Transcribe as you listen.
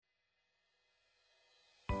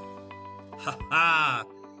Ha ha!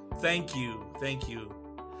 Thank you.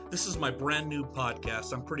 This is my brand new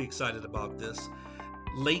podcast. I'm pretty excited about this.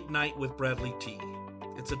 Late Night with Bradley T.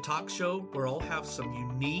 It's a talk show where I'll have some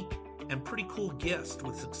unique and pretty cool guests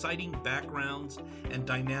with exciting backgrounds and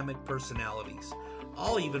dynamic personalities.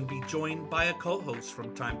 I'll even be joined by a co-host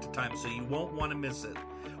from time to time, so you won't want to miss it.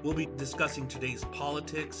 We'll be discussing today's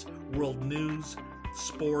politics, world news,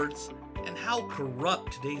 sports, and how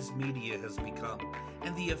corrupt today's media has become,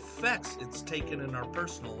 and the effects it's taken in our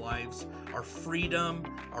personal lives, our freedom,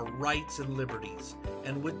 our rights and liberties.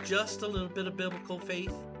 And with just a little bit of biblical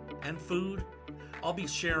faith and food, I'll be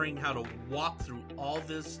sharing how to walk through all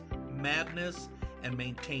this madness and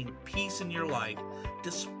maintain peace in your life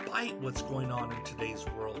despite what's going on in today's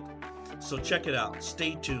world. So check it out.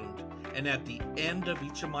 Stay tuned. And at the end of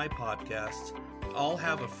each of my podcasts, I'll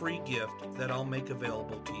have a free gift that I'll make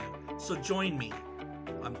available to you. So join me.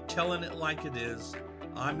 I'm telling it like it is.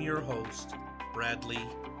 I'm your host, Bradley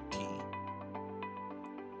T.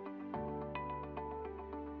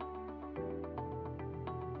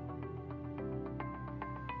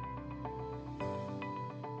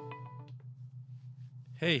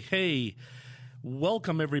 Hey.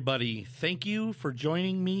 Welcome, everybody. Thank you for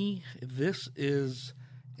joining me. This is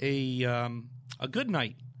a good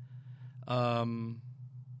night.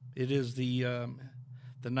 It is the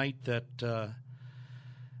night that the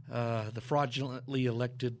fraudulently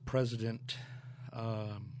elected president,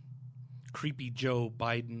 Creepy Joe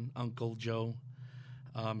Biden, Uncle Joe.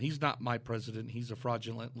 He's not my president. He's a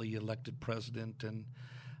fraudulently elected president, and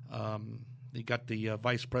you got the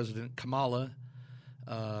Vice President Kamala,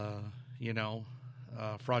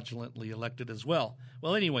 fraudulently elected as well.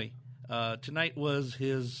 Well, anyway, tonight was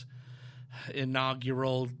his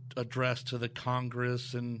inaugural address to the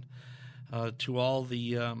Congress and to all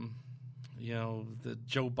the the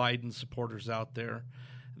Joe Biden supporters out there.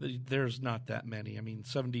 There's not that many. I mean,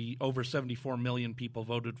 over 74 million people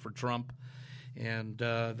voted for Trump, and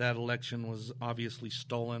that election was obviously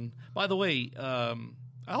stolen. By the way, I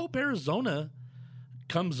hope Arizona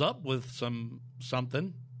comes up with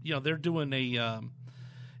something. They're doing a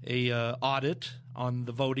audit on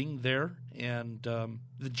the voting there, and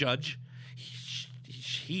the judge,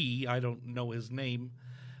 he I don't know his name,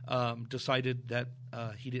 decided that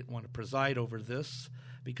he didn't want to preside over this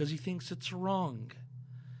because he thinks it's wrong.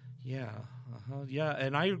 Yeah,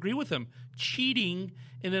 and I agree with him. Cheating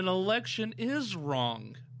in an election is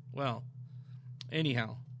wrong. Well,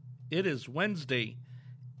 anyhow, it is Wednesday,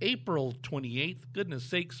 April 28th. Goodness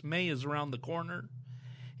sakes, May is around the corner.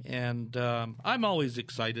 And I'm always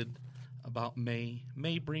excited about May.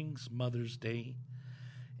 May brings Mother's Day.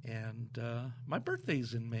 And my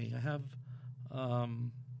birthday's in May. I have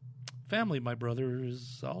family. My brother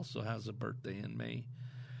also has a birthday in May.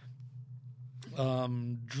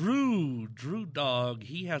 Drew Dog,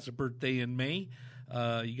 he has a birthday in May.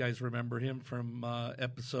 You guys remember him from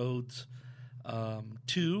episodes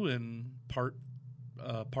 2 and part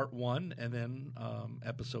 1, and then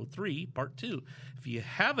episode 3, part 2. If you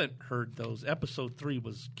haven't heard those, episode 3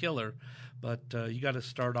 was killer, but you got to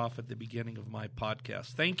start off at the beginning of my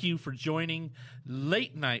podcast. Thank you for joining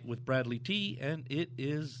Late Night with Bradley T, and it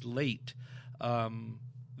is late.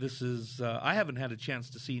 This is I haven't had a chance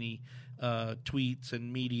to see any tweets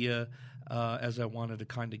and media as I wanted to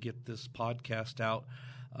kind of get this podcast out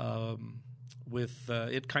with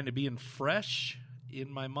it kind of being fresh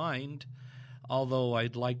in my mind. Although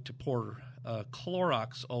I'd like to pour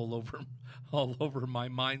Clorox all over my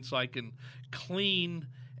mind so I can clean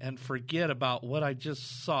and forget about what I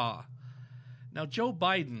just saw. Now, Joe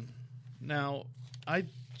Biden. Now, I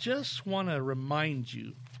just want to remind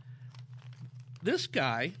you, this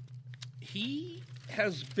guy, he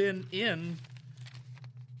has been in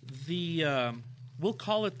the we'll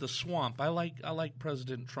call it the swamp. I like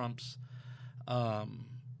President Trump's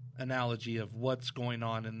analogy of what's going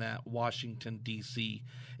on in that Washington, D.C.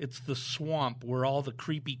 It's the swamp where all the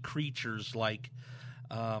creepy creatures like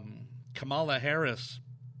Kamala Harris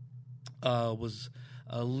was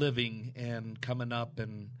living and coming up,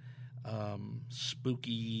 and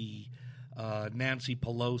spooky Nancy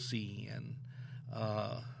Pelosi, and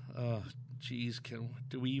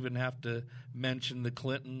do we even have to mention the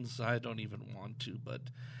Clintons? I don't even want to, but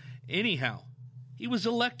anyhow, he was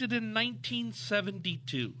elected in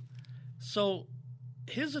 1972. So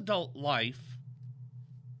his adult life,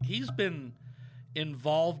 he's been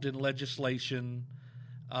involved in legislation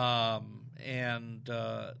and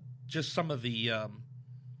just some of the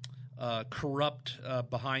corrupt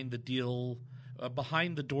behind the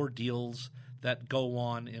door deals that go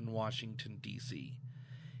on in Washington, D.C.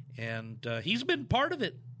 And he's been part of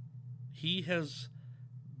it. He has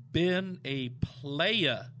been a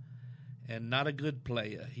player, and not a good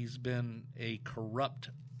player. He's been a corrupt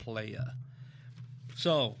player.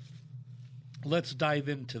 So let's dive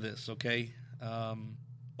into this, okay?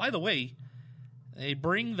 By the way, they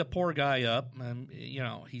bring the poor guy up, and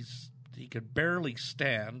he could barely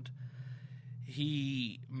stand.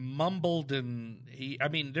 He mumbled, and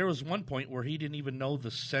there was one point where he didn't even know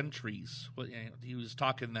the centuries. He was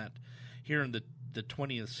talking that here in the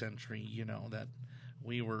 20th century, that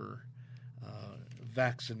we were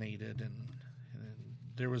vaccinated, and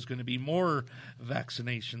there was going to be more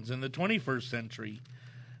vaccinations in the 21st century,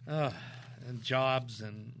 and jobs,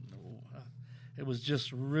 and it was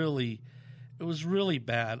just really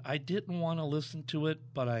bad. I didn't want to listen to it,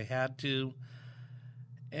 but I had to.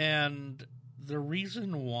 And the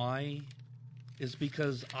reason why is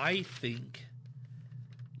because I think,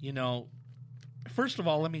 first of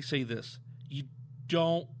all, let me say this. You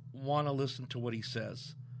don't want to listen to what he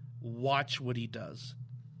says. Watch what he does.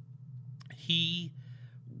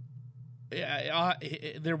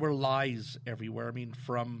 There were lies everywhere.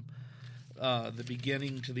 From the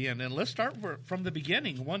beginning to the end. And let's start from the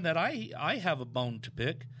beginning. One that I have a bone to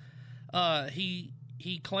pick.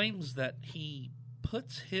 He claims that he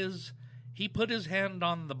put his hand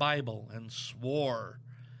on the Bible and swore.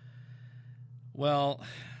 Well,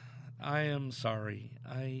 I am sorry.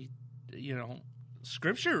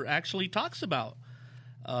 Scripture actually talks about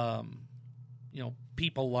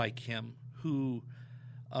people like him who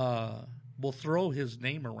will throw his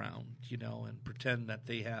name around, and pretend that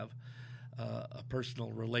they have a personal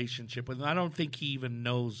relationship with him. I don't think he even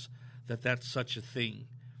knows that that's such a thing.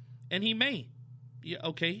 And he may. Yeah,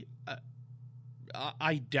 okay.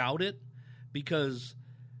 I doubt it, because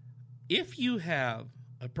if you have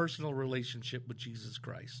a personal relationship with Jesus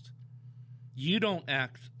Christ, you don't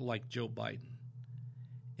act like Joe Biden.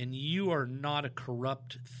 And you are not a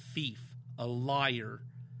corrupt thief, a liar,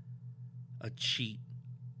 a cheat,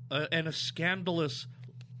 and a scandalous...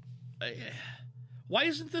 Why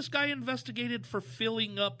isn't this guy investigated for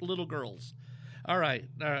filling up little girls? All right,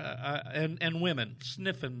 and women,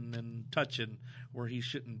 sniffing and touching where he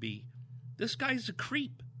shouldn't be. This guy's a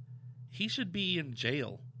creep. He should be in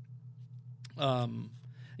jail.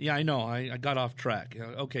 Yeah, I know. I got off track.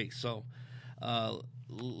 Okay, so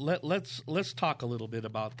let's talk a little bit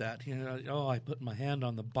about that. I put my hand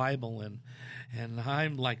on the Bible, and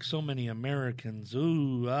I'm like so many Americans.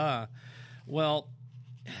 Well,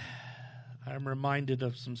 I'm reminded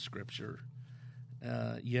of some scripture.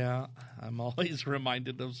 Yeah, I'm always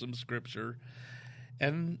reminded of some scripture,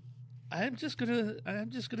 and I'm just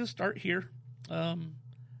gonna start here.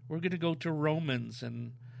 We're gonna go to Romans,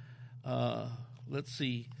 and let's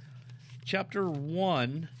see, chapter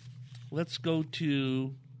 1. Let's go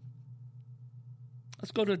to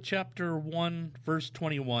chapter 1, verse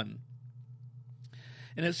 21,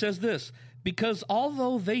 and it says this: because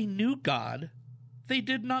although they knew God, they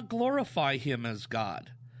did not glorify him as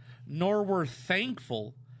God, nor were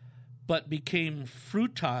thankful, but became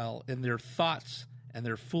futile in their thoughts, and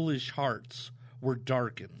their foolish hearts were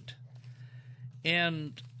darkened.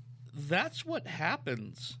 And that's what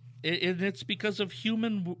happens. And it's because of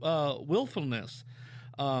human willfulness.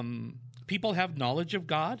 People have knowledge of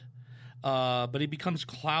God, but it becomes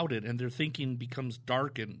clouded, and their thinking becomes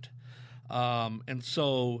darkened. And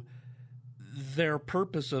so their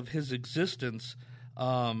purpose of his existence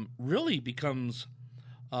really becomes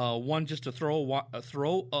one, just to throw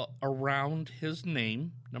around his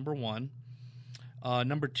name, number one.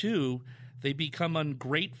 Number two, they become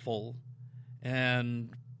ungrateful,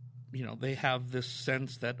 and they have this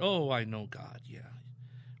sense that, I know God. Yeah,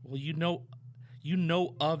 well, you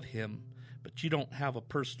know of him, but you don't have a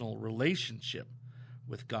personal relationship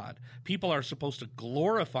with God. People are supposed to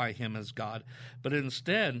glorify him as God, but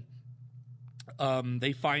instead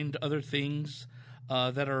they find other things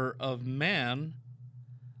that are of man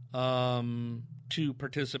to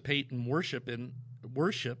participate in worship in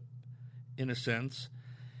a sense,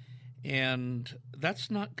 and that's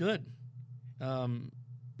not good.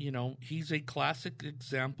 He's a classic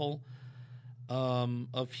example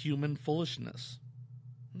of human foolishness.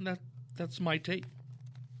 And that's my take.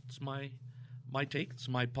 It's my take. It's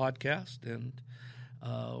my podcast, and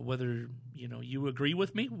whether you agree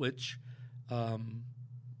with me, which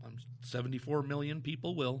 74 million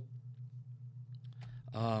people will,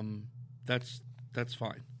 that's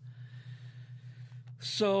fine.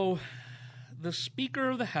 So the Speaker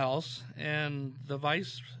of the House and the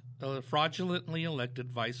fraudulently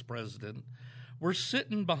elected Vice President were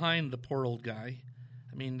sitting behind the poor old guy.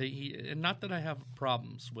 And not that I have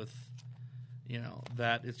problems with,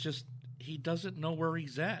 that. It's just he doesn't know where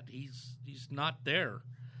he's at. He's not there.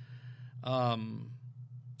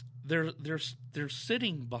 They're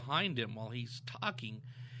sitting behind him while he's talking,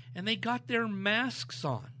 and they got their masks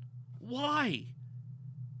on. Why?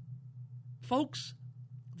 Folks,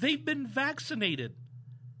 they've been vaccinated.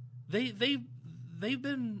 They've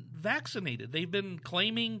been vaccinated. They've been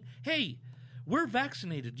claiming, hey, we're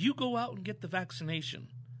vaccinated. You go out and get the vaccination.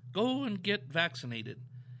 Go and get vaccinated.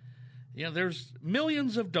 There's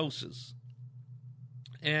millions of doses.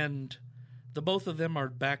 And the both of them are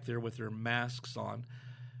back there with their masks on,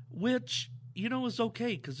 which, is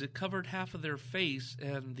okay because it covered half of their face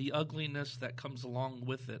and the ugliness that comes along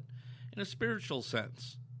with it in a spiritual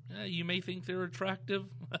sense. You may think they're attractive.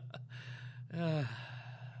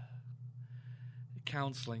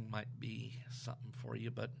 Counseling might be something for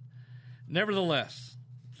you, but nevertheless,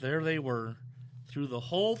 there they were through the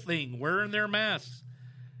whole thing wearing their masks.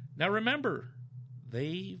 Now remember,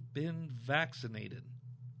 they've been vaccinated.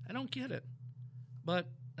 I don't get it, but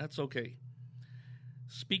that's okay.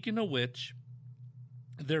 Speaking of which,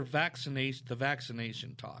 the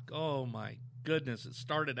vaccination talk. Oh my goodness, it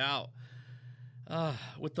started out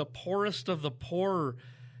with the poorest of the poor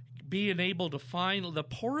being able to find the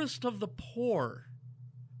poorest of the poor.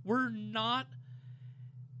 We're not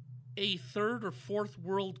a third or fourth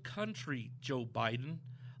world country, Joe Biden,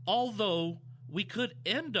 although we could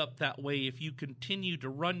end up that way if you continue to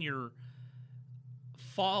run your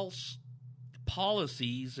false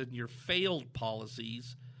policies and your failed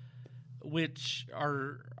policies, which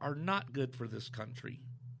are not good for this country.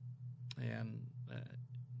 And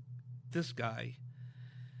this guy,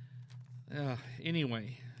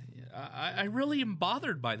 anyway, I really am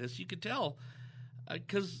bothered by this. You could tell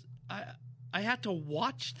because I had to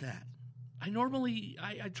watch that.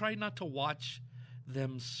 I try not to watch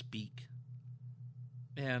them speak,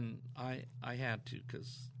 and I had to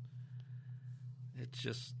because it's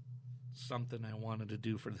just something I wanted to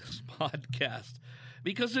do for this podcast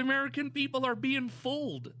because American people are being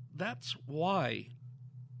fooled. That's why.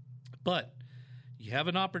 But you have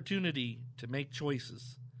an opportunity to make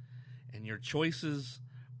choices, and your choices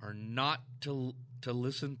are not to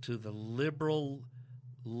listen to the liberal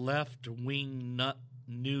left-wing nut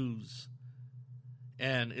news.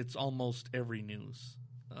 And it's almost every news.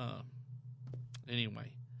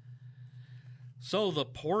 Anyway. So the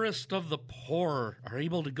poorest of the poor are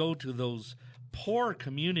able to go to those poor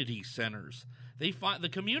community centers. The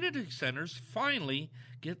community centers finally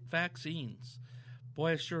get vaccines.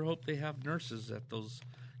 Boy, I sure hope they have nurses at those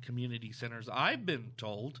community centers. I've been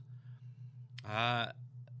told, that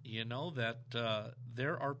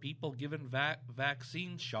there are people given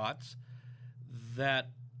vaccine shots that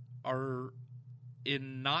are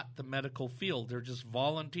in not the medical field. They're just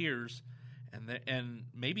volunteers. And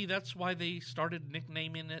maybe that's why they started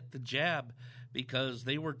nicknaming it the jab, because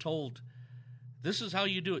they were told, this is how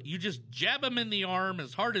you do it. You just jab them in the arm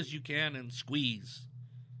as hard as you can and squeeze.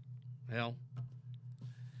 Well,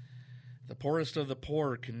 the poorest of the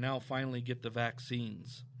poor can now finally get the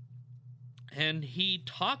vaccines. And he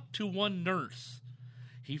talked to one nurse.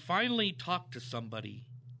 He finally talked to somebody,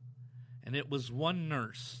 and it was one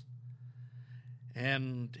nurse.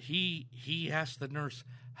 And he asked the nurse,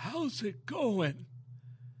 how's it going?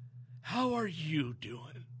 How are you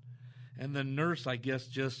doing? And the nurse, I guess,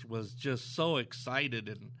 was so excited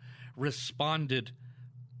and responded,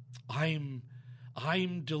 I'm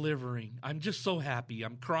delivering. I'm just so happy.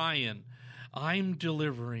 I'm crying. I'm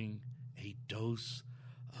delivering a dose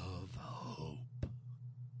of hope.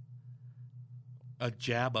 A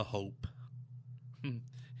jab of hope.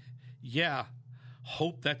 Yeah,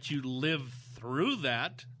 hope that you live through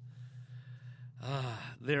that.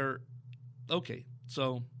 Okay,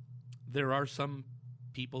 so there are some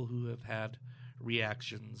people who have had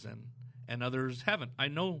reactions and others haven't. I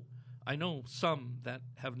know some that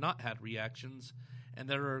have not had reactions and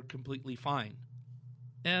that are completely fine.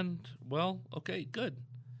 And, well, okay, good.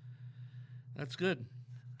 That's good.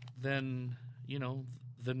 Then,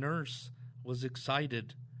 the nurse was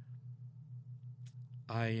excited.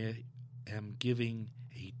 I am giving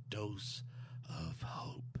a dose of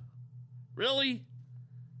hope. Really?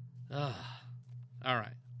 All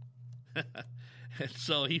right. And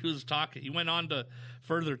so he was talking. He went on to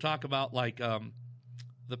further talk about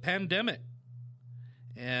the pandemic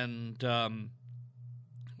and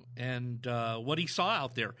what he saw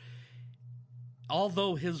out there.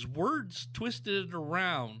 Although his words twisted it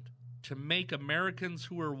around to make Americans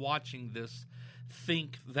who are watching this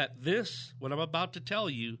think that this, what I'm about to tell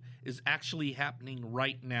you, is actually happening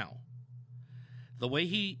right now. The way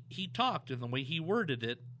he talked and the way he worded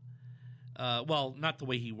it, well, not the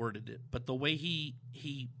way he worded it, but the way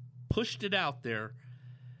he pushed it out there,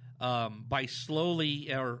 by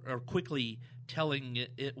slowly or quickly telling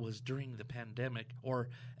it was during the pandemic or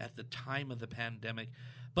at the time of the pandemic.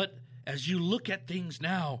 But as you look at things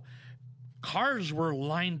now, cars were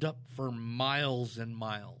lined up for miles and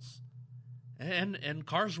miles. And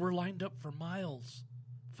cars were lined up for miles,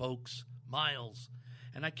 folks, miles.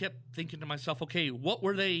 And I kept thinking to myself, okay, what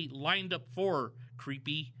were they lined up for,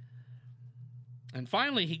 creepy? And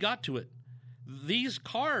finally he got to it. These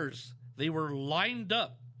cars, they were lined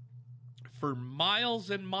up for miles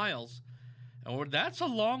and miles. And that's a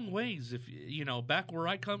long ways. If back where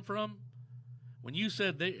I come from, when you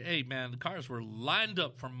said, hey, man, the cars were lined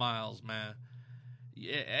up for miles, man.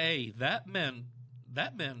 Yeah, hey, that meant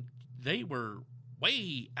they were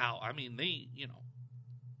way out. I mean,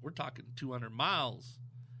 we're talking 200 miles.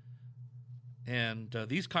 And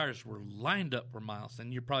these cars were lined up for miles.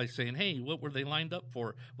 And you're probably saying, hey, what were they lined up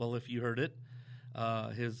for? Well, if you heard it,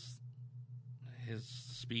 his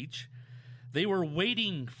speech, they were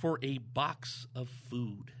waiting for a box of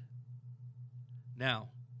food. Now,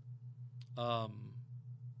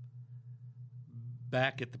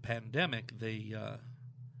 back at the pandemic, they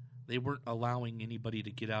weren't allowing anybody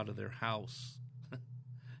to get out of their house.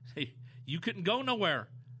 You couldn't go nowhere.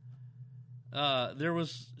 There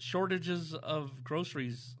was shortages of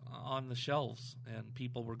groceries on the shelves, and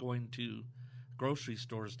people were going to grocery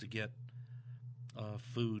stores to get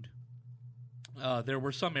food. There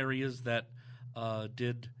were some areas that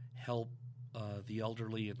did help the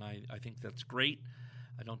elderly, and I think that's great.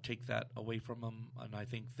 I don't take that away from them, and I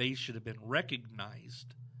think they should have been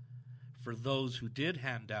recognized for those who did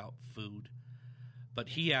hand out food. But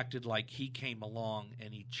he acted like he came along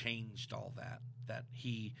and he changed all that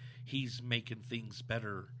he's making things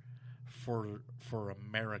better for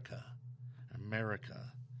America.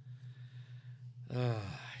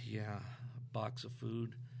 Yeah, a box of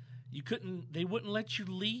food. They wouldn't let you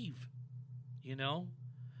leave,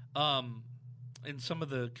 in some of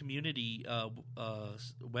the community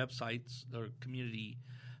websites or community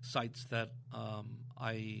sites that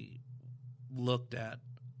I looked at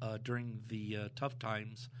during the tough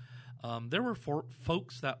times, there were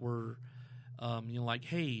folks that were, like,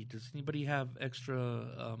 hey, does anybody have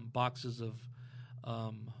extra boxes of,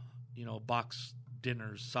 box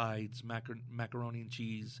dinners, sides, macaroni and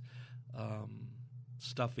cheese,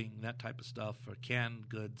 stuffing, that type of stuff, or canned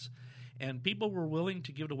goods. And people were willing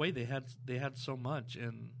to give it away. They had so much,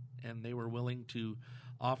 and they were willing to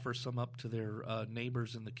offer some up to their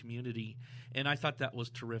neighbors in the community. And I thought that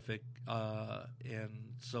was terrific.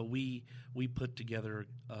 And so we put together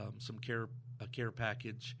a care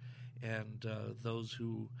package, and those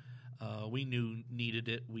who we knew needed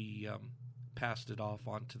it, we passed it off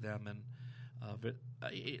onto them. And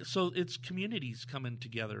so it's communities coming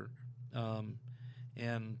together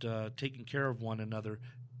and taking care of one another.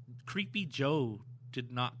 Creepy Joe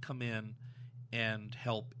did not come in and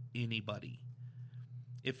help anybody.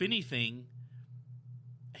 If anything,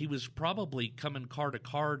 he was probably coming car to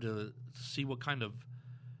car to see what kind of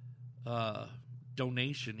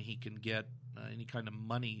donation he can get, any kind of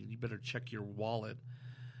money. You better check your wallet.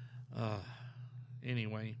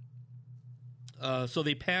 Anyway, so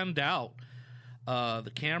they panned out.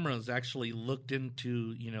 The cameras actually looked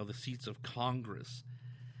into, the seats of Congress.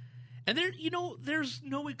 And there's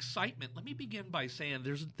no excitement. Let me begin by saying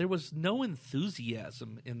there was no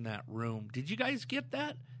enthusiasm in that room. Did you guys get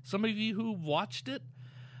that? Some of you who watched it?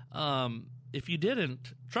 If you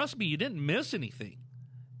didn't, trust me, you didn't miss anything.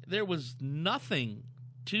 There was nothing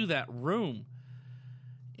to that room.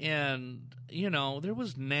 And, there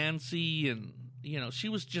was Nancy, and, she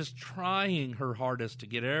was just trying her hardest to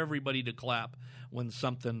get everybody to clap when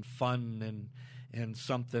something fun and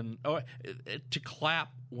something to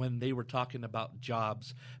clap when they were talking about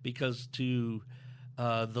jobs, because to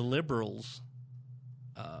the liberals,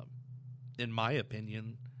 in my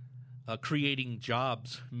opinion, creating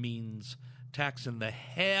jobs means taxing the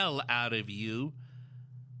hell out of you.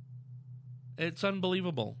 It's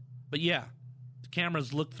unbelievable. But yeah, the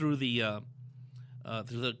cameras looked through the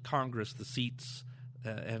Congress, the seats,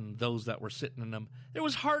 and those that were sitting in them. There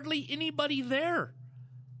was hardly anybody there.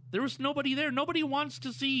 There was nobody there. Nobody wants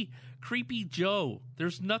to see Creepy Joe.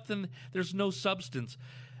 There's nothing. There's no substance.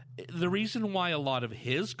 The reason why a lot of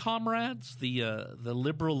his comrades, the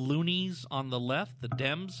liberal loonies on the left, the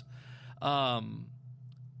Dems,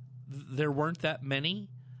 there weren't that many.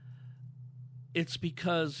 It's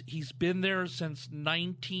because he's been there since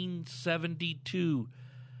 1972,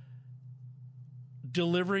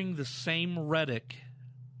 delivering the same rhetoric,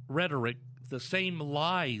 the same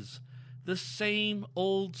lies, the same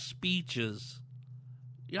old speeches.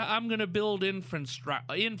 Yeah, I'm going to build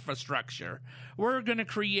infrastructure. We're going to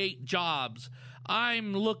create jobs.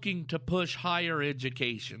 I'm looking to push higher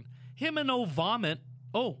education. Him and Obama,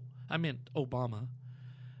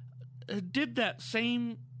 did that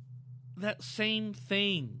same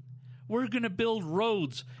thing. We're going to build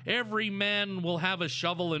roads. Every man will have a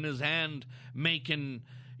shovel in his hand, making,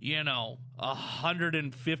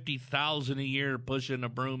 $150,000 a year pushing a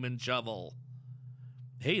broom and shovel.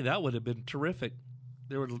 Hey, that would have been terrific.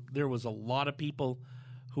 There was a lot of people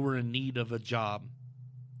who were in need of a job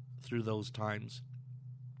through those times.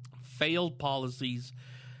 Failed policies,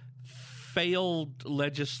 failed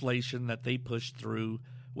legislation that they pushed through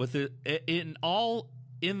with it in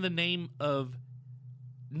the name of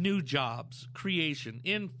new jobs, creation,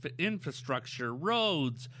 infrastructure,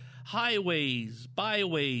 roads, highways,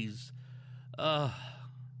 byways,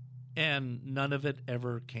 and none of it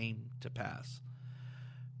ever came to pass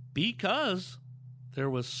because there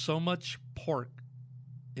was so much pork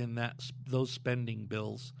in those spending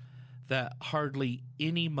bills that hardly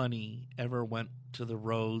any money ever went to the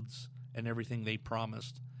roads and everything they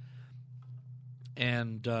promised.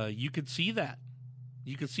 And you could see that.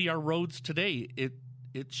 You could see our roads today. It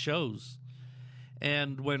shows.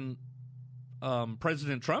 And when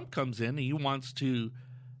President Trump comes in, he wants to,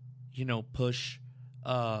 push,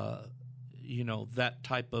 that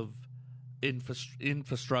type of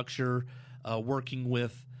infrastructure, working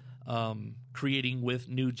with, creating with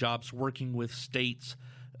new jobs, working with states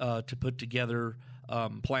to put together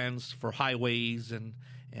plans for highways and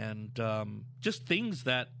just things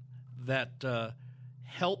that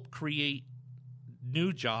help create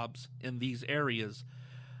new jobs in these areas.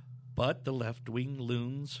 But the left-wing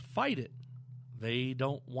loons fight it. They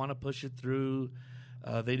don't want to push it through.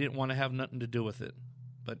 They didn't want to have nothing to do with it.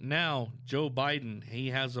 But now Joe Biden, he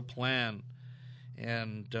has a plan,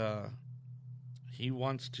 and he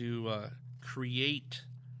wants to create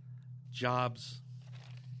jobs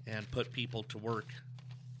and put people to work.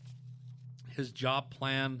 His job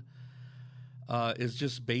plan is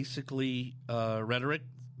just basically rhetoric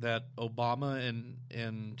that Obama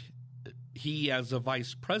and he as a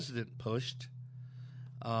vice president pushed,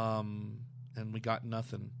 and we got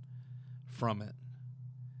nothing from it.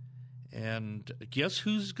 And guess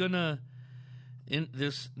who's gonna, in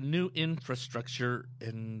this new infrastructure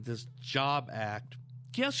and this Job Act,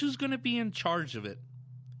 guess who's gonna be in charge of it?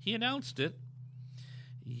 He announced it.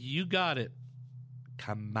 You got it.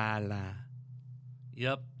 Kamala.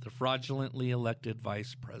 Yep, the fraudulently elected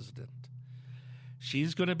vice president.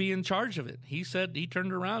 She's going to be in charge of it. He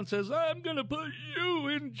turned around and says, I'm going to put you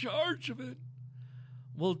in charge of it.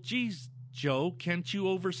 Well, geez, Joe, can't you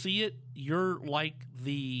oversee it? You're like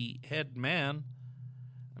the head man.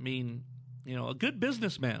 I mean, a good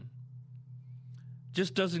businessman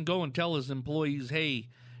just doesn't go and tell his employees, hey,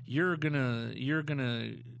 you're going to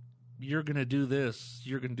do this.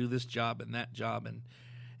 You're going to do this job and that job,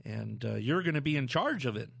 and you're going to be in charge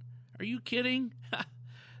of it. Are you kidding?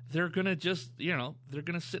 They're going to just, they're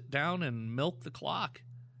going to sit down and milk the clock.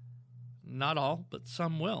 Not all, but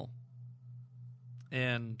some will.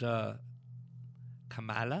 And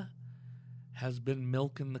Kamala has been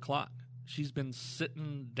milking the clock. She's been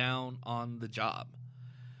sitting down on the job.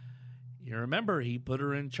 You remember, he put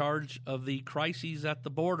her in charge of the crises at the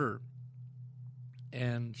border.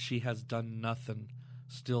 And she has done nothing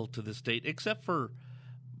still to this date, except for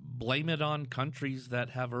blame it on countries that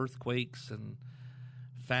have earthquakes and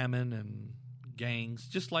famine and gangs,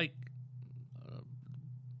 just like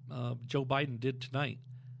Joe Biden did tonight.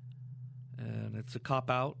 And it's a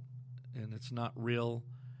cop-out, and it's not real.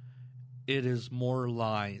 It is more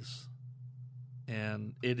lies,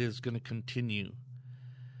 and it is going to continue.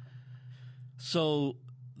 So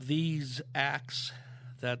these acts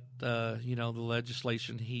that, the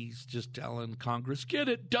legislation, he's just telling Congress, get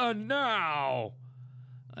it done now.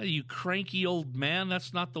 You cranky old man,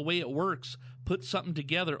 that's not the way it works. Put something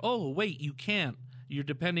together. Oh, wait, you can't. You're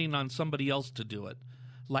depending on somebody else to do it.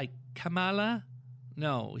 Like Kamala?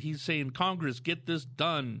 No, he's saying, Congress, get this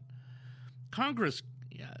done. Congress,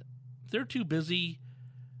 they're too busy,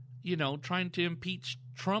 trying to impeach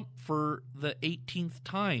Trump for the 18th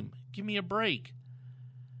time. Give me a break.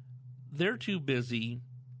 They're too busy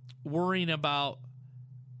worrying about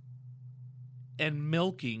and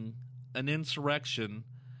milking an insurrection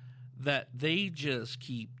that they just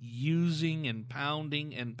keep using and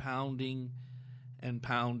pounding and pounding and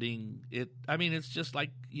pounding it. I mean, it's just like,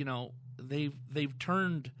 they've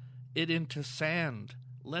turned it into sand.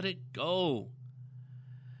 Let it go.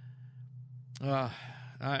 I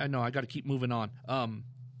know I got to keep moving on.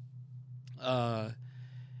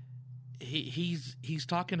 he's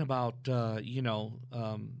talking about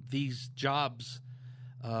these jobs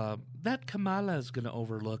that Kamala is going to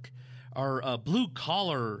overlook are blue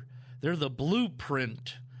collar. They're the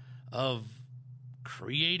blueprint of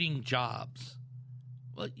creating jobs.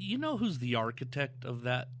 Well, you know who's the architect of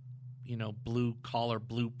that, blue collar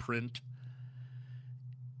blueprint?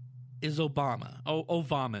 Is Obama.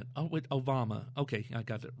 Obama. Okay, I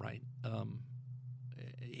got it right.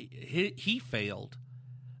 He failed.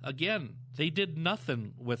 Again, they did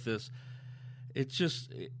nothing with this. It's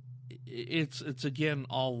just, it's again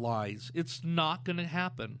all lies. It's not going to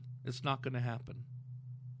happen. It's not going to happen.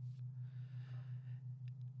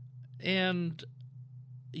 And,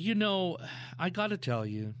 I got to tell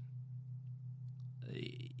you,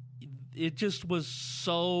 it just was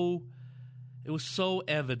so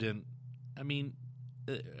evident. I mean,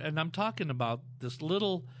 and I'm talking about this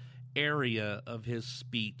little area of his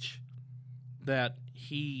speech that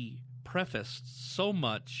he prefaced so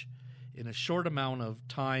much in a short amount of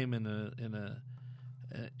time in the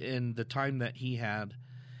time that he had.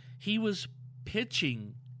 He was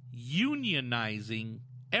pitching unionizing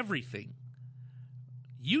everything.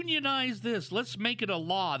 Unionize this. Let's make it a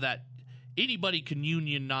law that anybody can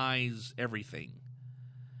unionize everything.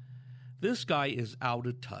 This guy is out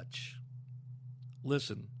of touch.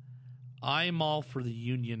 Listen, I'm all for the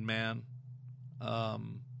union, man.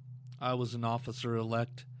 I was an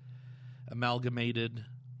officer-elect, amalgamated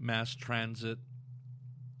mass transit,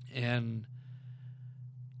 and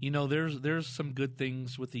there's some good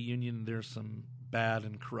things with the union. There's some bad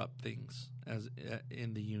and corrupt things as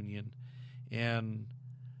in the union, and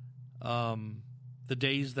the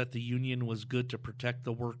days that the union was good to protect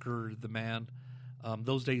the worker, the man,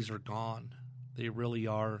 those days are gone. They really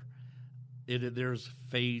are. There's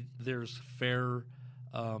fair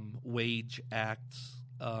wage acts.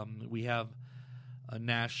 We have a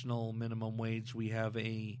national minimum wage. We have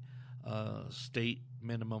a state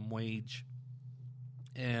minimum wage.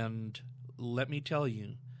 And let me tell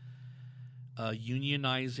you,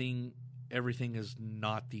 unionizing everything is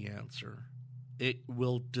not the answer. It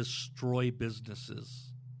will destroy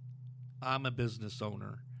businesses. I'm a business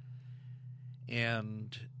owner.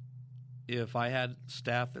 And if I had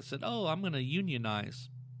staff that said, "Oh, I'm going to unionize,"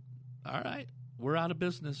 all right, we're out of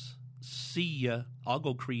business. See ya. I'll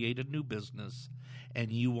go create a new business,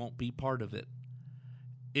 and you won't be part of it.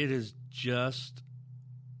 It is just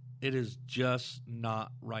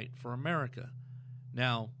not right for America.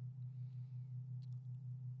 Now,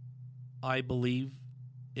 I believe,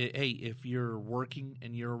 hey, if you're working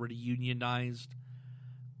and you're already unionized,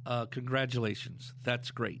 congratulations.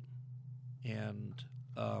 That's great. And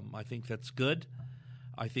I think that's good.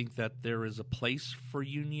 I think that there is a place for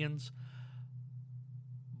unions,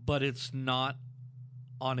 but it's not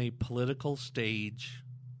on a political stage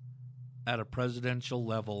at a presidential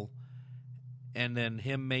level, and then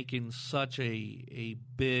him making such a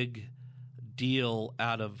big deal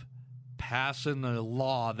out of passing a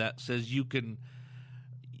law that says you can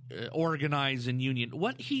organize in union.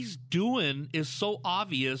 What he's doing is so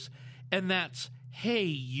obvious, and that's, hey,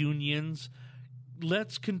 unions,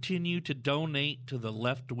 let's continue to donate to the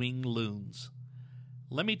left-wing loons.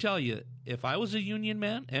 Let me tell you, if I was a union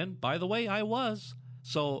man, and by the way, I was,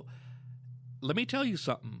 so let me tell you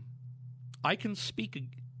something. I can speak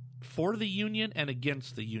for the union and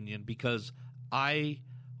against the union because I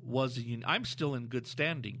was a union. I'm still in good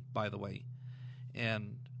standing, by the way.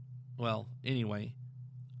 And, well, anyway,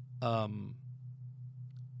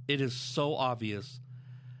 it is so obvious.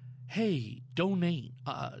 Hey, donate.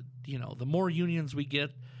 The more unions we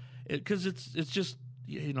get, because it's just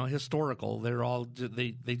historical. They're all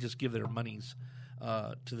they just give their monies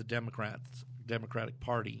to the Democratic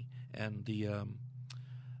Party and the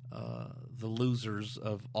losers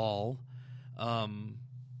of all.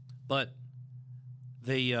 But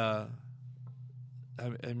they,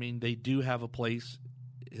 they do have a place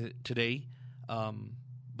today,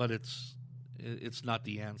 but it's not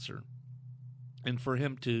the answer. And for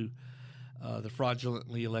him to, the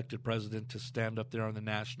fraudulently elected president, to stand up there on the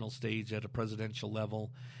national stage at a presidential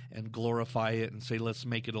level and glorify it and say, let's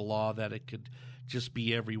make it a law that it could just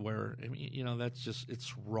be everywhere. I mean, that's just,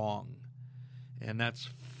 it's wrong. And that's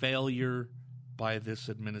failure by this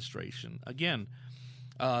administration. Again,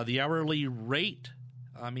 the hourly rate,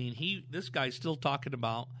 this guy's still talking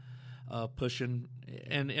about pushing,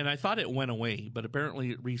 and I thought it went away, but apparently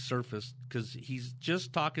it resurfaced because he's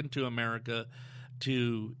just talking to America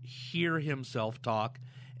to hear himself talk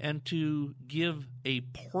and to give a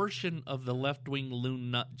portion of the left-wing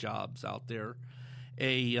loon nut jobs out there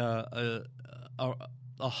a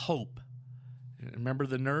hope. Remember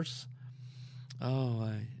the nurse? Oh,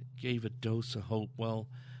 I gave a dose of hope. Well,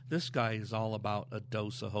 this guy is all about a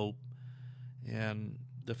dose of hope. And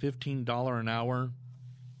the $15 an hour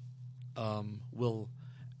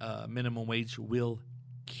minimum wage will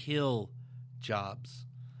kill jobs.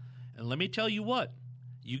 And let me tell you what,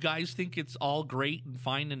 you guys think it's all great and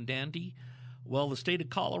fine and dandy? Well, the state of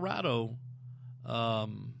Colorado, I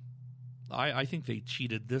think they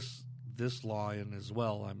cheated this law in as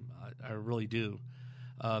well. I really do.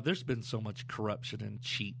 There's been so much corruption and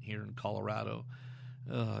cheat here in Colorado.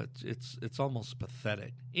 It's almost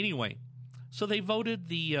pathetic. Anyway, so they voted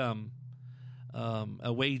the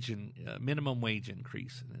minimum wage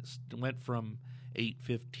increase, and it went from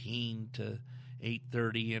 $8.15 to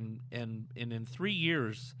 $8.30, and in 3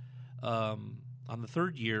 years, on the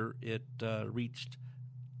third year, it reached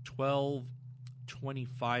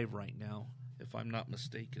 $12.25 right now, if I'm not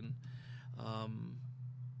mistaken.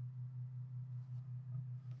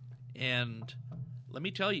 And let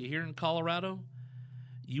me tell you, here in Colorado,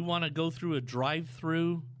 you want to go through a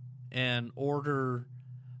drive-through and order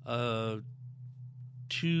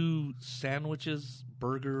 2 sandwiches,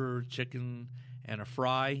 burger, chicken, and a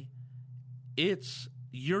fry,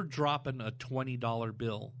 you're dropping a $20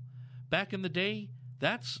 bill. Back in the day,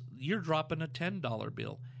 you're dropping a $10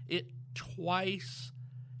 bill. It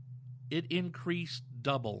increased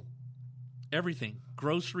double. Everything,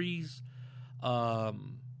 groceries, the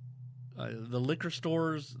liquor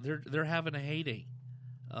stores, they're having a heyday.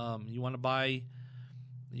 You want to buy,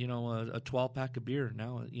 a 12-pack of beer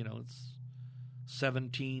now, it's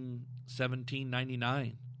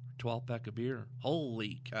 $17.99, 12-pack of beer.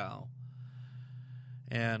 Holy cow!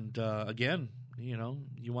 And again,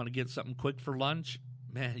 you want to get something quick for lunch,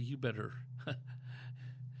 man, you better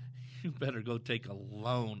go take a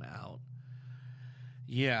loan out.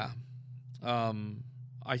 Yeah.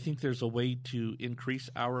 I think there's a way to increase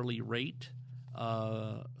hourly rate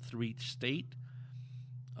through each state.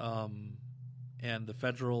 And at the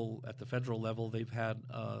federal level, they've had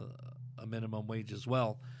a minimum wage as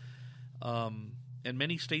well. And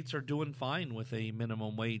many states are doing fine with a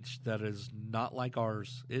minimum wage that is not like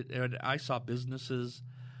ours. I saw businesses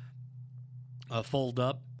fold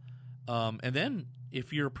up. And then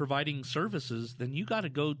if you're providing services, then you got to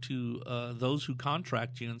go to those who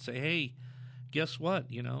contract you and say, hey, guess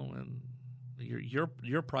what? And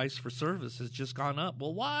your price for service has just gone up.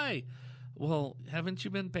 Well, why? Well, haven't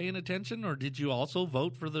you been paying attention, or did you also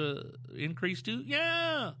vote for the increase too?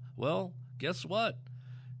 Yeah. Well, guess what?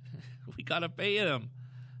 We got to pay them.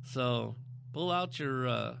 So pull out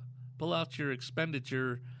your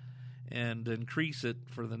expenditure and increase it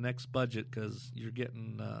for the next budget, because you're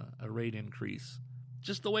getting a rate increase.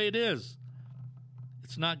 Just the way it is.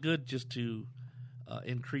 It's not good just to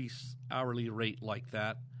increase hourly rate like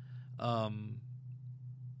that.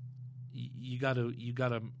 You got to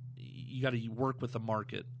work with the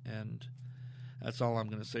market, and that's all I'm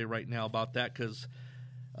going to say right now about that, because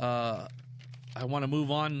I want to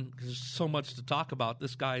move on because there's so much to talk about.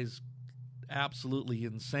 This guy's absolutely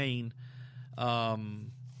insane.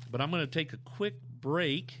 But I'm going to take a quick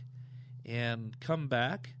break and come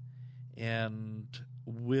back, and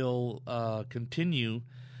we'll continue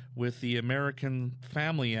with the American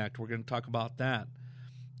Family Act. We're going to talk about that.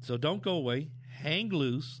 So don't go away. Hang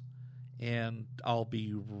loose, and I'll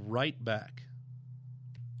be right back.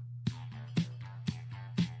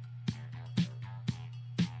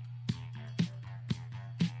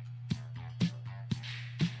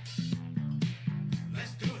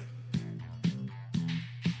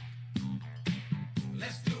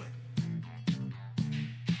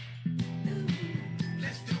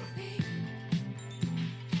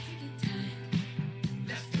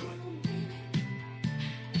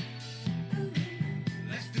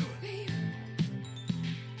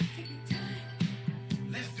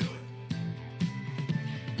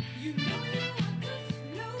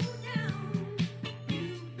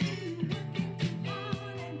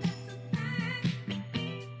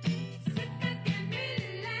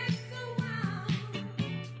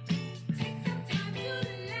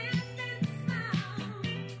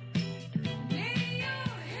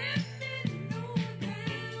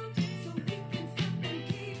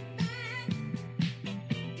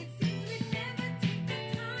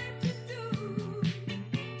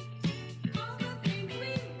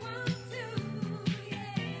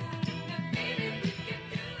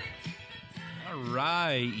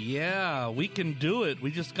 Right, yeah, we can do it.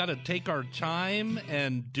 We just got to take our time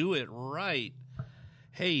and do it right.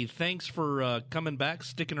 Hey, thanks for coming back,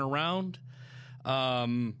 sticking around.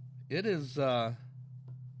 It has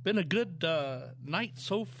been a good night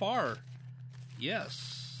so far.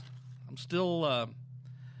 Yes, I'm still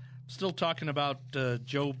Still talking about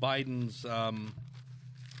Joe Biden's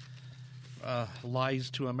lies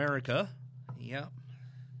to America. Yeah.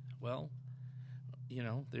 Well,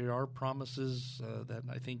 there are promises that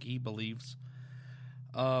I think he believes.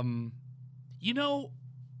 I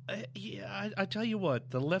tell you what,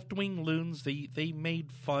 the left-wing loons, they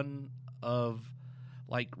made fun of,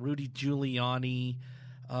 like, Rudy Giuliani.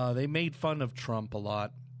 They made fun of Trump a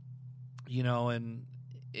lot, and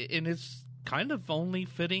it's kind of only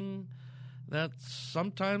fitting that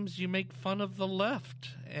sometimes you make fun of the left.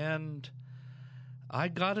 And I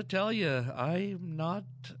gotta tell you, I'm not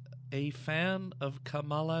a fan of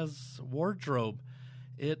Kamala's wardrobe.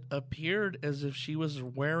 It appeared as if she was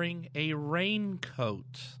wearing a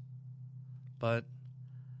raincoat. But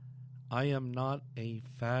I am not a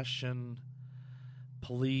fashion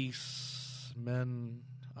policeman.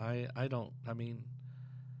 I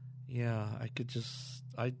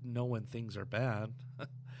know when things are bad.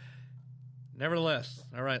 Nevertheless,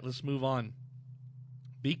 all right, let's move on.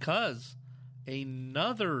 Because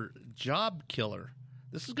another job killer.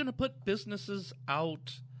 This is going to put businesses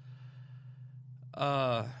out.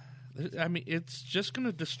 It's just going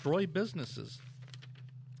to destroy businesses.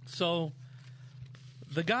 So,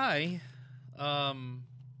 the guy,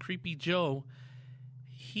 Creepy Joe,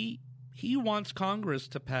 he wants Congress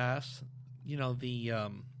to pass,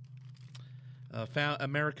 the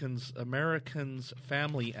Americans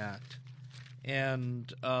Family Act.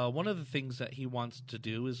 And one of the things that he wants to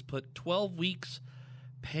do is put 12 weeks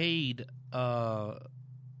paid,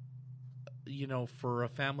 for a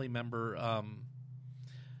family member.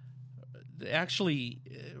 Actually,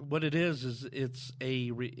 what it is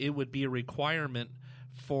it would be a requirement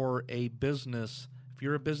for a business. If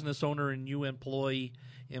you're a business owner and you employ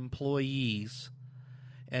employees,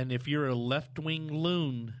 and if you're a left-wing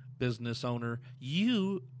loon business owner,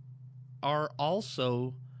 you are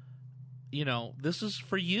also, this is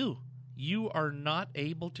for you. You are not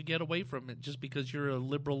able to get away from it just because you're a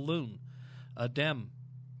liberal loon, a Dem.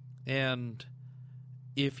 And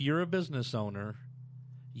if you're a business owner,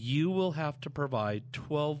 you will have to provide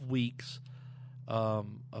 12 weeks of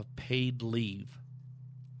paid leave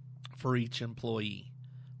for each employee.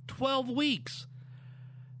 12 weeks.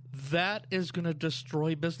 That is going to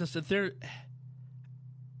destroy business.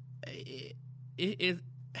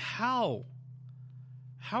 How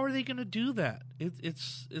are they going to do that?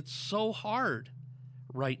 It's so hard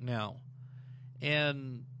right now.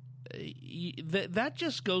 And that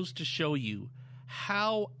just goes to show you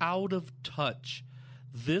how out of touch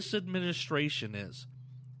this administration is.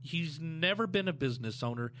 He's never been a business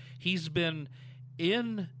owner. He's been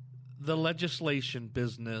in the legislation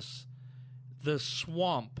business, the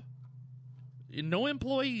swamp. No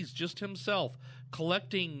employees, just himself,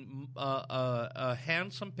 collecting a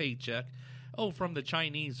handsome paycheck. From the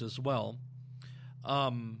Chinese as well.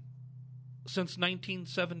 Since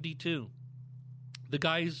 1972, the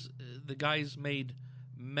guys made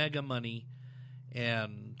mega money,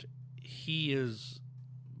 and he is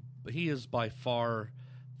by far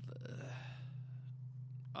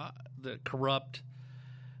the corrupt.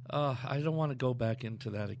 I don't want to go back into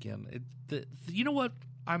that again. You know what?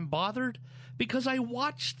 I'm bothered because I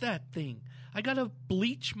watched that thing. I got to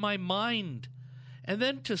bleach my mind. And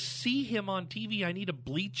then to see him on TV, I need to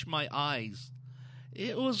bleach my eyes.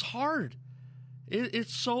 It was hard.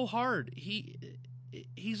 It's so hard.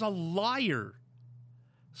 He's a liar.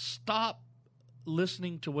 Stop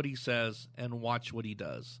listening to what he says and watch what he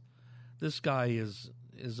does. This guy is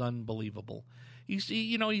unbelievable.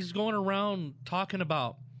 He's going around talking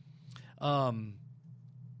about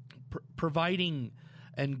providing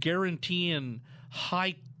and guaranteeing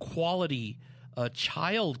high quality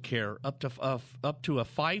child care up to a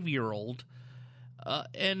 5-year-old,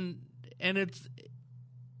 and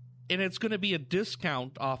it's going to be a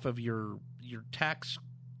discount off of your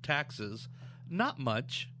taxes. Not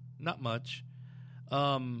much.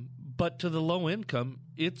 But to the low income,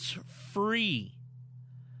 it's free.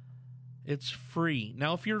 It's free.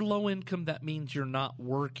 Now, if you're low income, that means you're not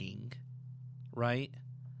working, right?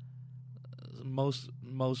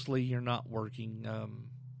 Mostly you're not working.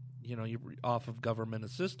 You're off of government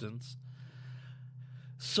assistance.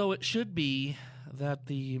 So it should be that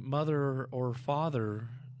the mother or father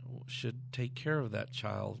should take care of that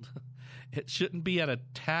child. It shouldn't be at a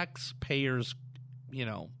taxpayer's,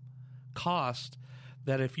 cost,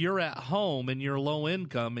 that if you're at home and you're low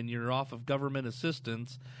income and you're off of government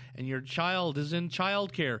assistance and your child is in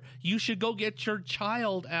child care, you should go get your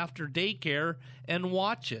child after daycare and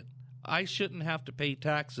watch it. I shouldn't have to pay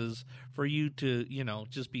taxes for you to,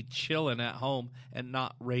 just be chilling at home and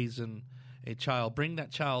not raising a child. Bring that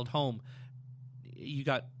child home. You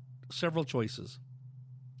got several choices.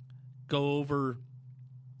 Go over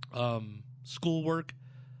schoolwork,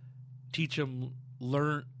 teach them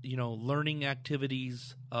learning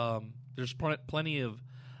activities. There's plenty of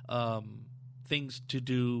things to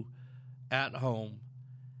do at home.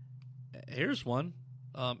 Here's one.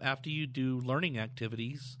 After you do learning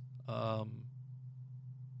activities, how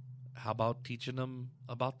about teaching them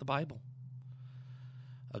about the Bible?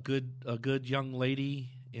 A good young lady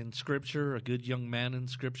in Scripture, a good young man in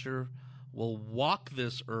Scripture will walk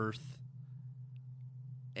this earth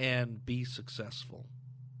and be successful.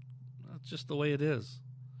 That's just the way it is.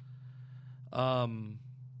 And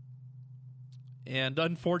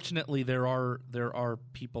unfortunately, there are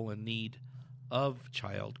people in need of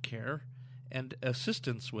child care and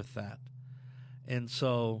assistance with that. And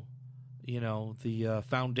so, the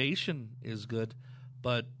foundation is good,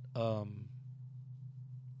 but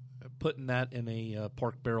putting that in a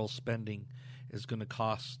pork barrel spending is going to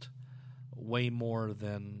cost way more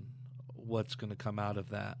than what's going to come out of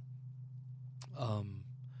that.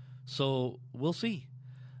 So we'll see.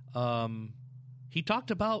 He talked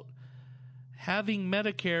about having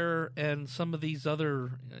Medicare and some of these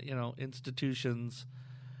other, institutions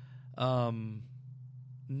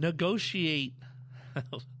negotiate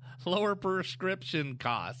lower prescription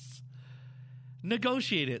costs.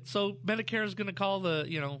 Negotiate it. So Medicare is going to call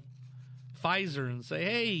the, Pfizer and say,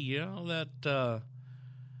 hey, that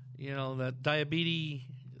diabetes,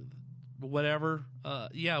 whatever.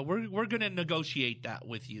 We're going to negotiate that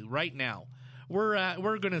with you right now.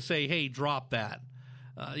 We're going to say, hey, drop that.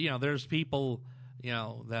 There's people,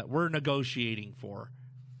 that we're negotiating for.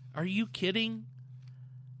 Are you kidding?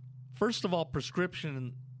 First of all,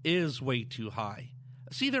 prescription is way too high.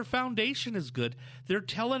 See, their foundation is good. They're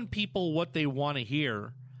telling people what they want to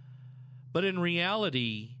hear, but in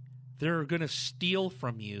reality, they're going to steal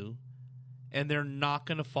from you, and they're not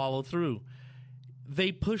going to follow through.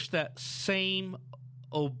 They push that same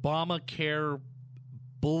Obamacare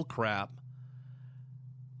bullcrap.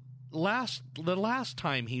 The last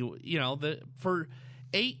time for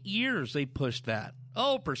 8 years they pushed that.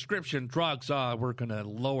 Oh, prescription drugs, we're going to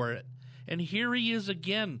lower it. And here he is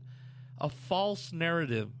again, a false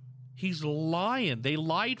narrative. He's lying. They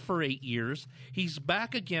lied for 8 years. He's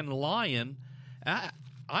back again lying.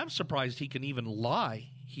 I'm surprised he can even lie.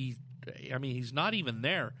 He's not even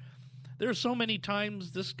there. There are so many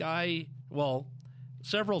times this guy,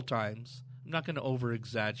 several times, I'm not going to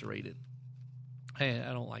over-exaggerate it. Hey,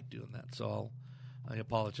 I don't like doing that, so I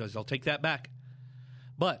apologize. I'll take that back.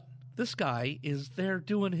 But this guy is there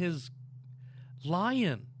doing his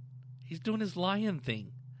lying. He's doing his lying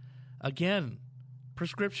thing. Again,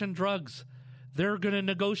 prescription drugs. They're going to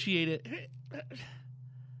negotiate it.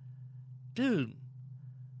 Dude,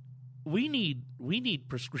 we need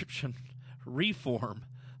prescription reform.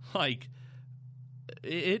 Like,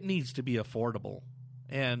 it needs to be affordable.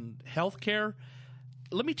 And healthcare,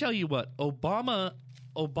 let me tell you what,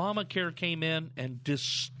 Obamacare came in and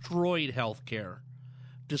destroyed healthcare.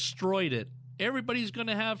 Destroyed it. Everybody's going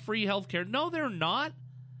to have free healthcare. No, they're not.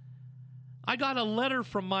 I got a letter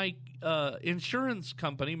from my insurance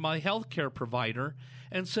company, my healthcare provider,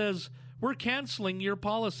 and says, we're canceling your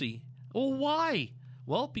policy. Well, why?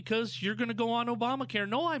 Well, because you're going to go on Obamacare.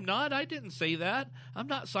 No, I'm not. I didn't say that. I'm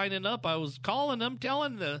not signing up. I was calling them,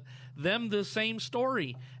 telling them the same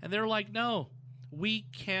story. And they're like, no, we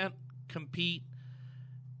can't compete.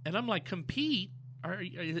 And I'm like, compete?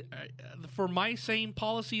 For my same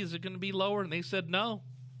policy, is it going to be lower? And they said, no,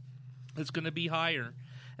 it's going to be higher.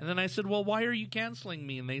 And then I said, well, why are you canceling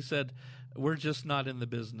me? And they said, we're just not in the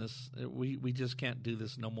business. We just can't do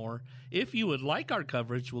this no more. If you would like our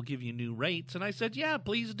coverage, we'll give you new rates. And I said, yeah,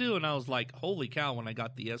 please do. And I was like, holy cow, when I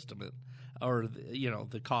got the estimate or,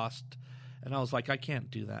 the cost. And I was like, I can't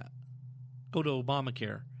do that. Go to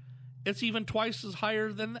Obamacare. It's even twice as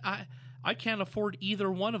higher than I can't afford either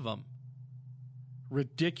one of them.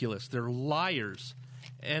 Ridiculous. They're liars.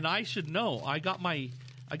 And I should know. I got my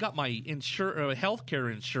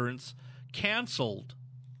healthcare insurance canceled.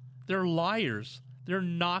 They're liars. They're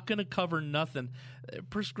not going to cover nothing.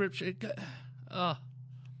 Prescription. We're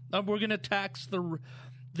going to tax the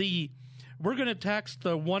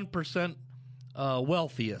 1%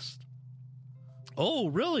 wealthiest. Oh,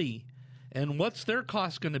 really? And what's their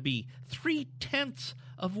cost going to be?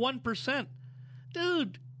 0.3%.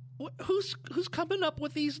 Dude, who's coming up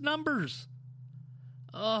with these numbers?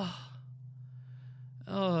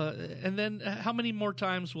 And then how many more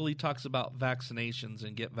times will he talks about vaccinations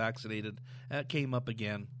and get vaccinated? That came up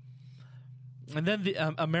again. And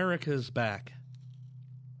then America's back.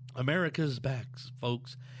 America's back,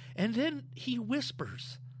 folks. And then he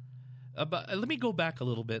whispers But let me go back a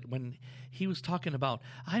little bit when he was talking about,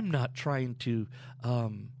 I'm not trying to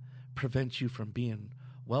prevent you from being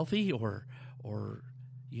wealthy or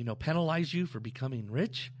penalize you for becoming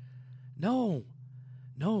rich. No.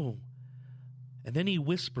 And then he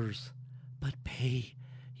whispers, but pay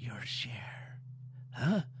your share.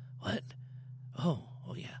 Huh? What? Oh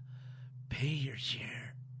yeah. Pay your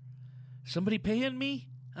share. Somebody paying me?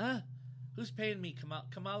 Huh? Who's paying me?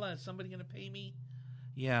 Kamala, is somebody going to pay me?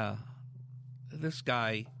 Yeah. This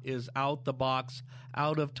guy is out the box,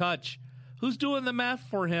 out of touch. Who's doing the math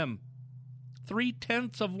for him?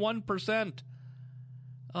 0.3%.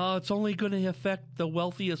 It's only going to affect the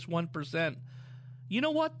wealthiest 1%. You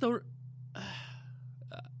know what?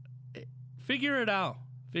 Figure it out.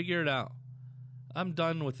 I'm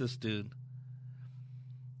done with this dude.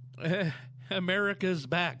 America's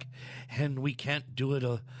back, and we can't do it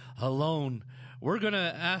alone. We're going to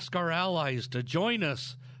ask our allies to join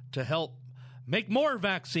us to help make more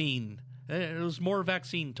vaccine. It was more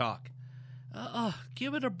vaccine talk.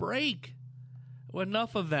 Give it a break.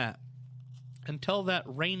 Enough of that. Until that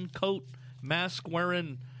raincoat,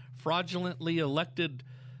 mask-wearing, fraudulently elected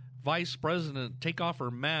vice president take off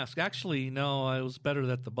her mask. Actually, no, it was better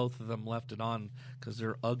that the both of them left it on because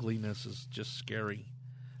their ugliness is just scary.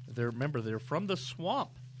 Remember, they're from the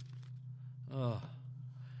swamp.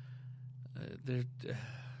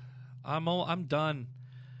 I'm done.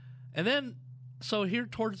 And then, so here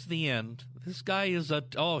towards the end, this guy is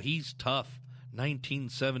he's tough.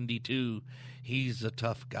 1972, he's a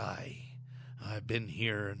tough guy. I've been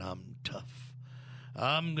here and I'm tough.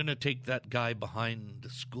 I'm going to take that guy behind the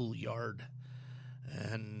schoolyard.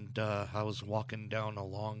 And I was walking down a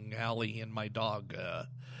long alley and my dog,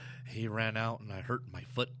 he ran out and I hurt my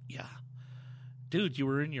foot. Yeah. Dude, you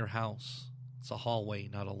were in your house. It's a hallway,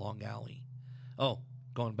 not a long alley. Oh,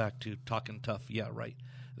 going back to talking tough. Yeah, right.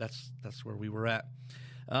 That's where we were at.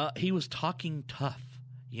 He was talking tough,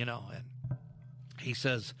 and he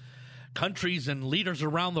says, countries and leaders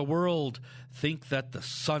around the world think that the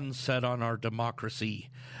sun set on our democracy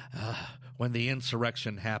when the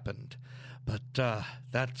insurrection happened. But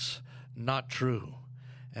that's not true.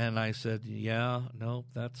 And I said, yeah, no,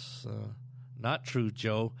 that's not true,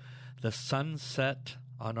 Joe. The sun set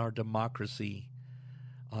on our democracy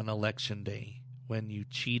on Election Day when you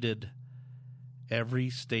cheated every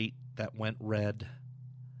state that went red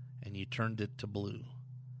and you turned it to blue.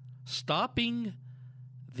 Stopping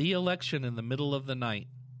the election in the middle of the night.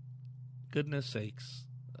 Goodness sakes.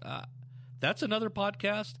 That's another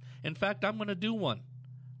podcast. In fact, I'm going to do one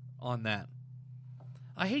on that.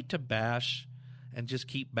 I hate to bash and just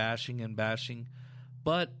keep bashing and bashing,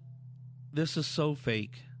 but this is so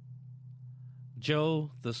fake.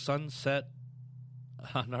 Joe, the sun set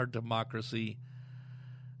on our democracy,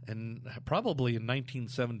 and probably in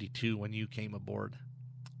 1972 when you came aboard.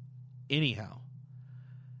 Anyhow,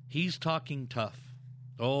 he's talking tough.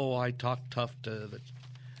 Oh, I talk tough to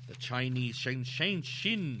the Chinese Shane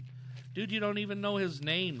Xin. Dude, you don't even know his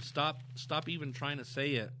name. Stop even trying to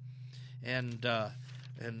say it. And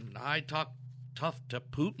I talk tough to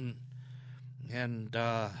Putin. And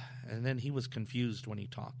then he was confused when he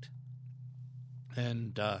talked.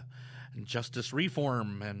 And justice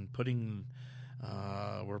reform and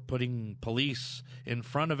we're putting police in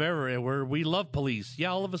front of everywhere. We love police.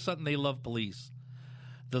 Yeah, all of a sudden they love police.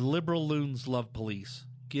 The liberal loons love police.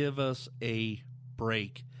 Give us a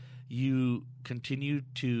break. You continue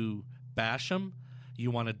to bash them.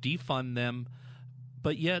 You want to defund them.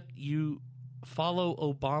 But yet you follow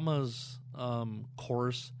Obama's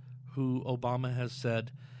course, who Obama has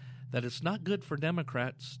said that it's not good for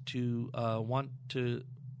Democrats to want to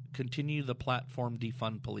continue the platform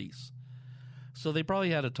defund police. So they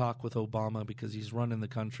probably had a talk with Obama because he's running the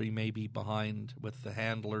country maybe behind with the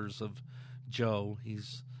handlers of Joe.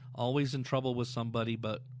 He's always in trouble with somebody,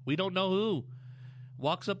 but we don't know who.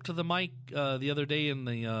 Walks up to the mic the other day in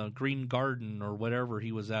the Green Garden or whatever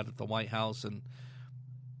he was at the White House, and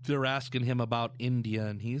they're asking him about India,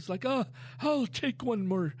 and he's like, I'll take one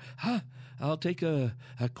more. I'll take a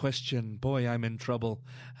question. Boy, I'm in trouble.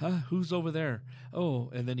 Who's over there? Oh,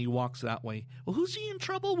 and then he walks that way. Well, who's he in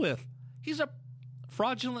trouble with? He's a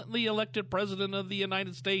fraudulently elected president of the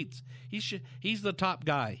United States. He's the top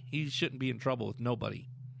guy. He shouldn't be in trouble with nobody.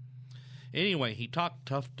 Anyway, he talked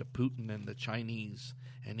tough to Putin and the Chinese,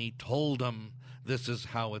 and he told them this is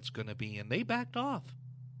how it's going to be, and they backed off.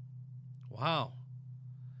 Wow.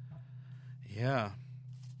 Yeah.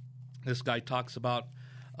 This guy talks about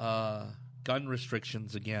gun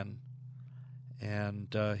restrictions again,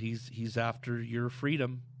 and he's after your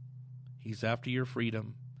freedom. He's after your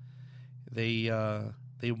freedom. They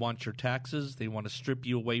They want your taxes. They want to strip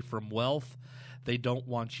you away from wealth. They don't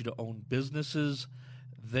want you to own businesses.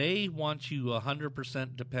 They want you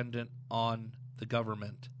 100% dependent on the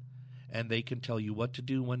government. And they can tell you what to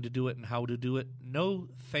do, when to do it, and how to do it. No,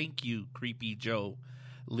 thank you, Creepy Joe.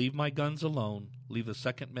 Leave my guns alone. Leave the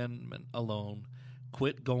Second Amendment alone.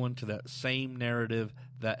 Quit going to that same narrative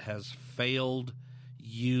that has failed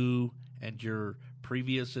you and your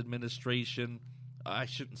previous administration. I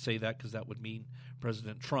shouldn't say that because that would mean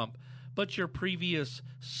President Trump. But your previous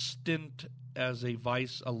stint as a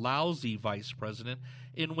lousy vice president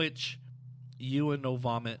in which you and No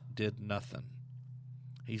Vomit did nothing.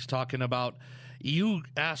 He's talking about, you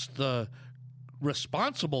asked the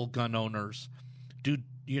responsible gun owners, do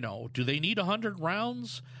they need 100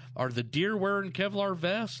 rounds? Are the deer wearing Kevlar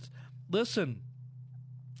vests? Listen,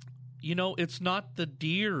 it's not the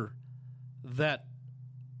deer that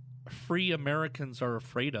free Americans are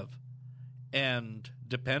afraid of and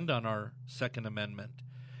depend on our Second Amendment.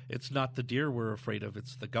 It's not the deer we're afraid of,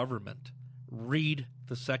 it's the government. Read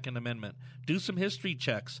the Second Amendment. Do some history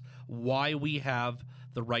checks why we have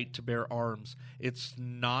the right to bear arms. It's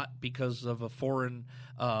not because of a foreign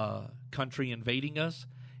country invading us.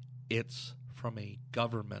 It's from a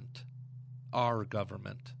government, our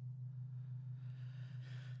government.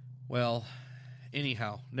 Well,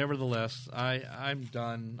 anyhow, nevertheless, I'm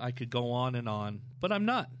done. I could go on, but I'm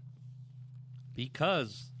not.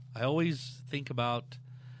 Because I always think about,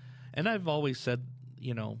 and I've always said,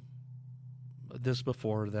 this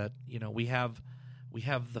before, that, we have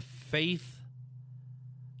the faith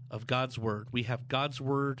of God's Word. We have God's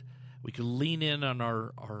Word. We can lean in on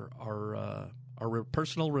our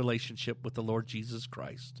personal relationship with the Lord Jesus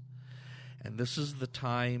Christ. And this is the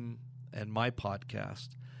time in my podcast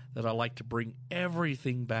that I like to bring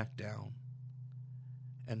everything back down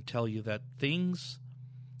and tell you that things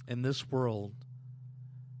in this world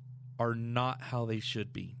are not how they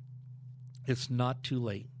should be. It's not too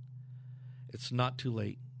late. It's not too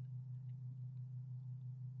late.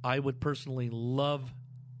 I would personally love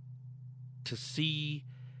to see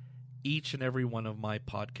each and every one of my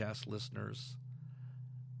podcast listeners,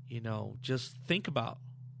 just think about,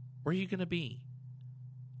 where are you going to be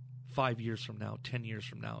 5 years from now, 10 years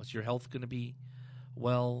from now? Is your health going to be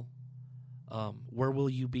well? Where will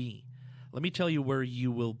you be? Let me tell you where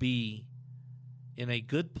you will be in a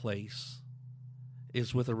good place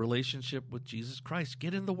is with a relationship with Jesus Christ.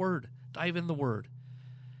 Get in the Word. Dive in the Word.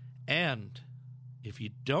 And if you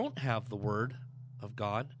don't have the Word of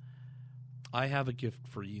God, I have a gift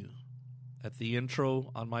for you. At the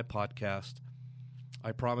intro on my podcast,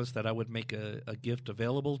 I promised that I would make a gift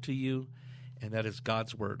available to you, and that is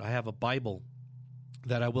God's Word. I have a Bible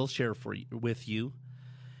that I will share with you,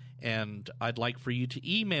 and I'd like for you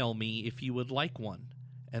to email me if you would like one.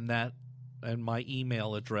 And my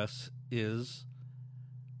email address is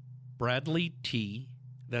Bradley T.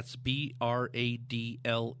 That's BRADLEY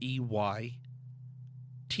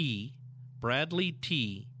T. Bradley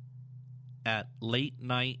T. at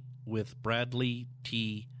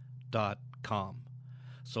latenightwithbradleyt.com.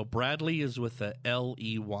 So Bradley is with a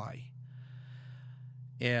L-E-Y.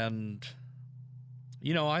 And,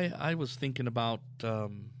 I was thinking about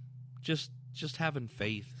just having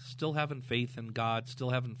faith, still having faith in God,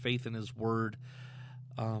 still having faith in His Word.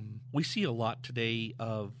 We see a lot today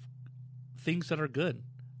of things that are good.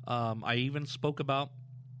 I even spoke about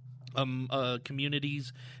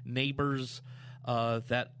communities, neighbors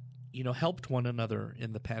that helped one another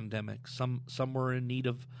in the pandemic. Some were in need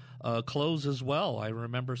of clothes as well. I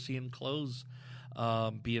remember seeing clothes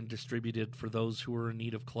being distributed for those who were in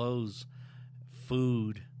need of clothes,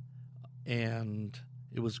 food, and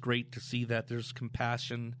it was great to see that there's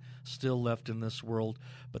compassion still left in this world,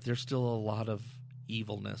 but there's still a lot of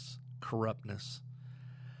evilness, corruptness.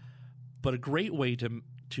 But a great way to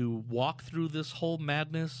walk through this whole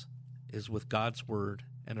madness is with God's Word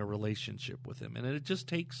and a relationship with Him. And it just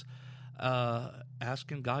takes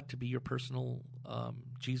asking God to be your personal,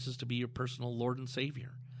 Jesus to be your personal Lord and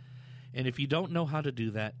Savior. And if you don't know how to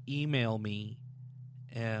do that, email me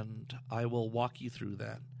and I will walk you through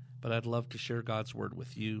that. But I'd love to share God's Word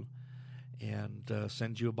with you and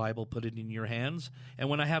send you a Bible, put it in your hands. And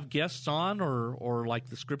when I have guests on, or like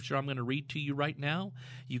the scripture I'm going to read to you right now,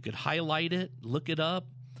 you could highlight it, look it up,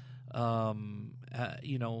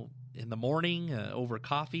 in the morning over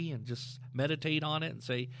coffee, and just meditate on it and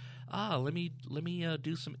say, let me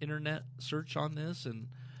do some internet search on this and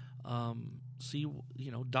see,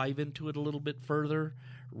 dive into it a little bit further,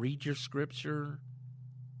 read your scripture,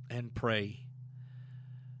 and pray.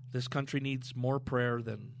 This country needs more prayer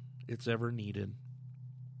than it's ever needed.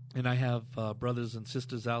 And I have brothers and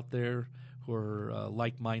sisters out there who are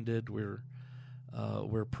like-minded. We're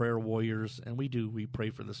prayer warriors, and we pray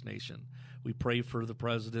for this nation. We pray for the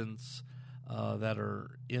presidents that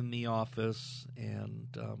are in the office,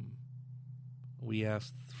 and we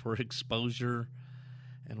ask for exposure,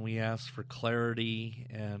 and we ask for clarity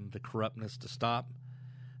and the corruptness to stop.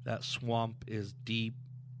 That swamp is deep,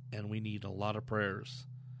 and we need a lot of prayers.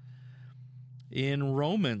 In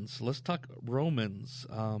Romans, let's talk Romans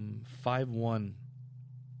 5:1.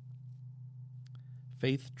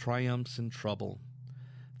 Faith triumphs in trouble.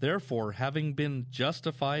 Therefore, having been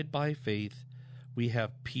justified by faith, we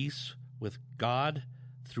have peace with God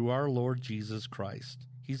through our Lord Jesus Christ.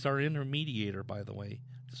 He's our intermediator, by the way.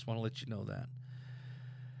 Just want to let you know that.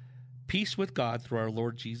 Peace with God through our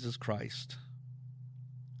Lord Jesus Christ.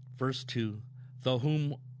 Verse 2, through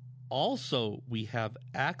whom also we have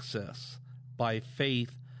access by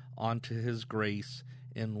faith unto his grace,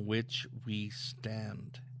 in which we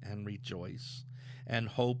stand and rejoice, and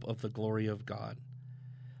hope of the glory of God.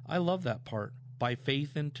 I love that part. By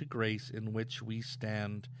faith into grace, in which we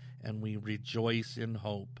stand and we rejoice in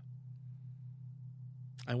hope.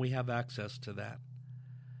 And we have access to that.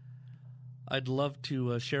 I'd love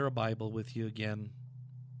to share a Bible with you again.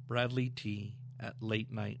 Bradley T. at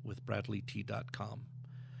latenightwithbradleyt.com.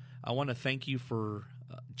 I want to thank you for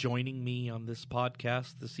joining me on this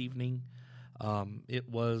podcast this evening. It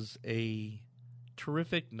was a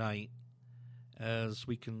terrific night as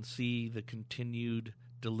we can see the continued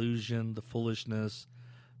delusion, the foolishness,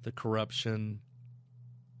 the corruption,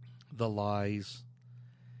 the lies,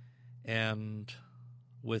 and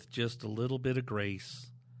with just a little bit of grace,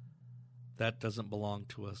 that doesn't belong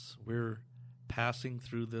to us. We're passing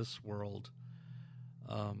through this world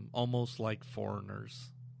almost like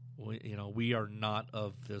foreigners. We are not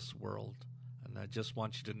of this world, and I just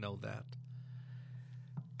want you to know that.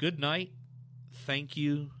 Good night. Thank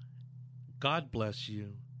you. God bless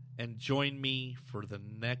you. And join me for the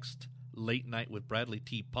next Late Night with Bradley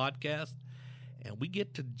T podcast. And we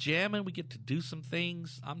get to jam and we get to do some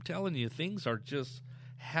things. I'm telling you, things are just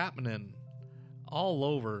happening all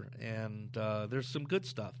over. And there's some good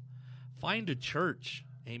stuff. Find a church.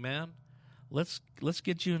 Amen. Let's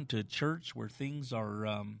get you into a church where things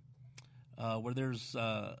are, where there's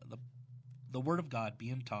the Word of God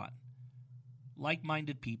being taught.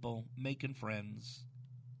 Like-minded people, making friends.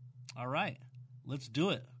 All right, let's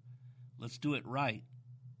do it. Let's do it right.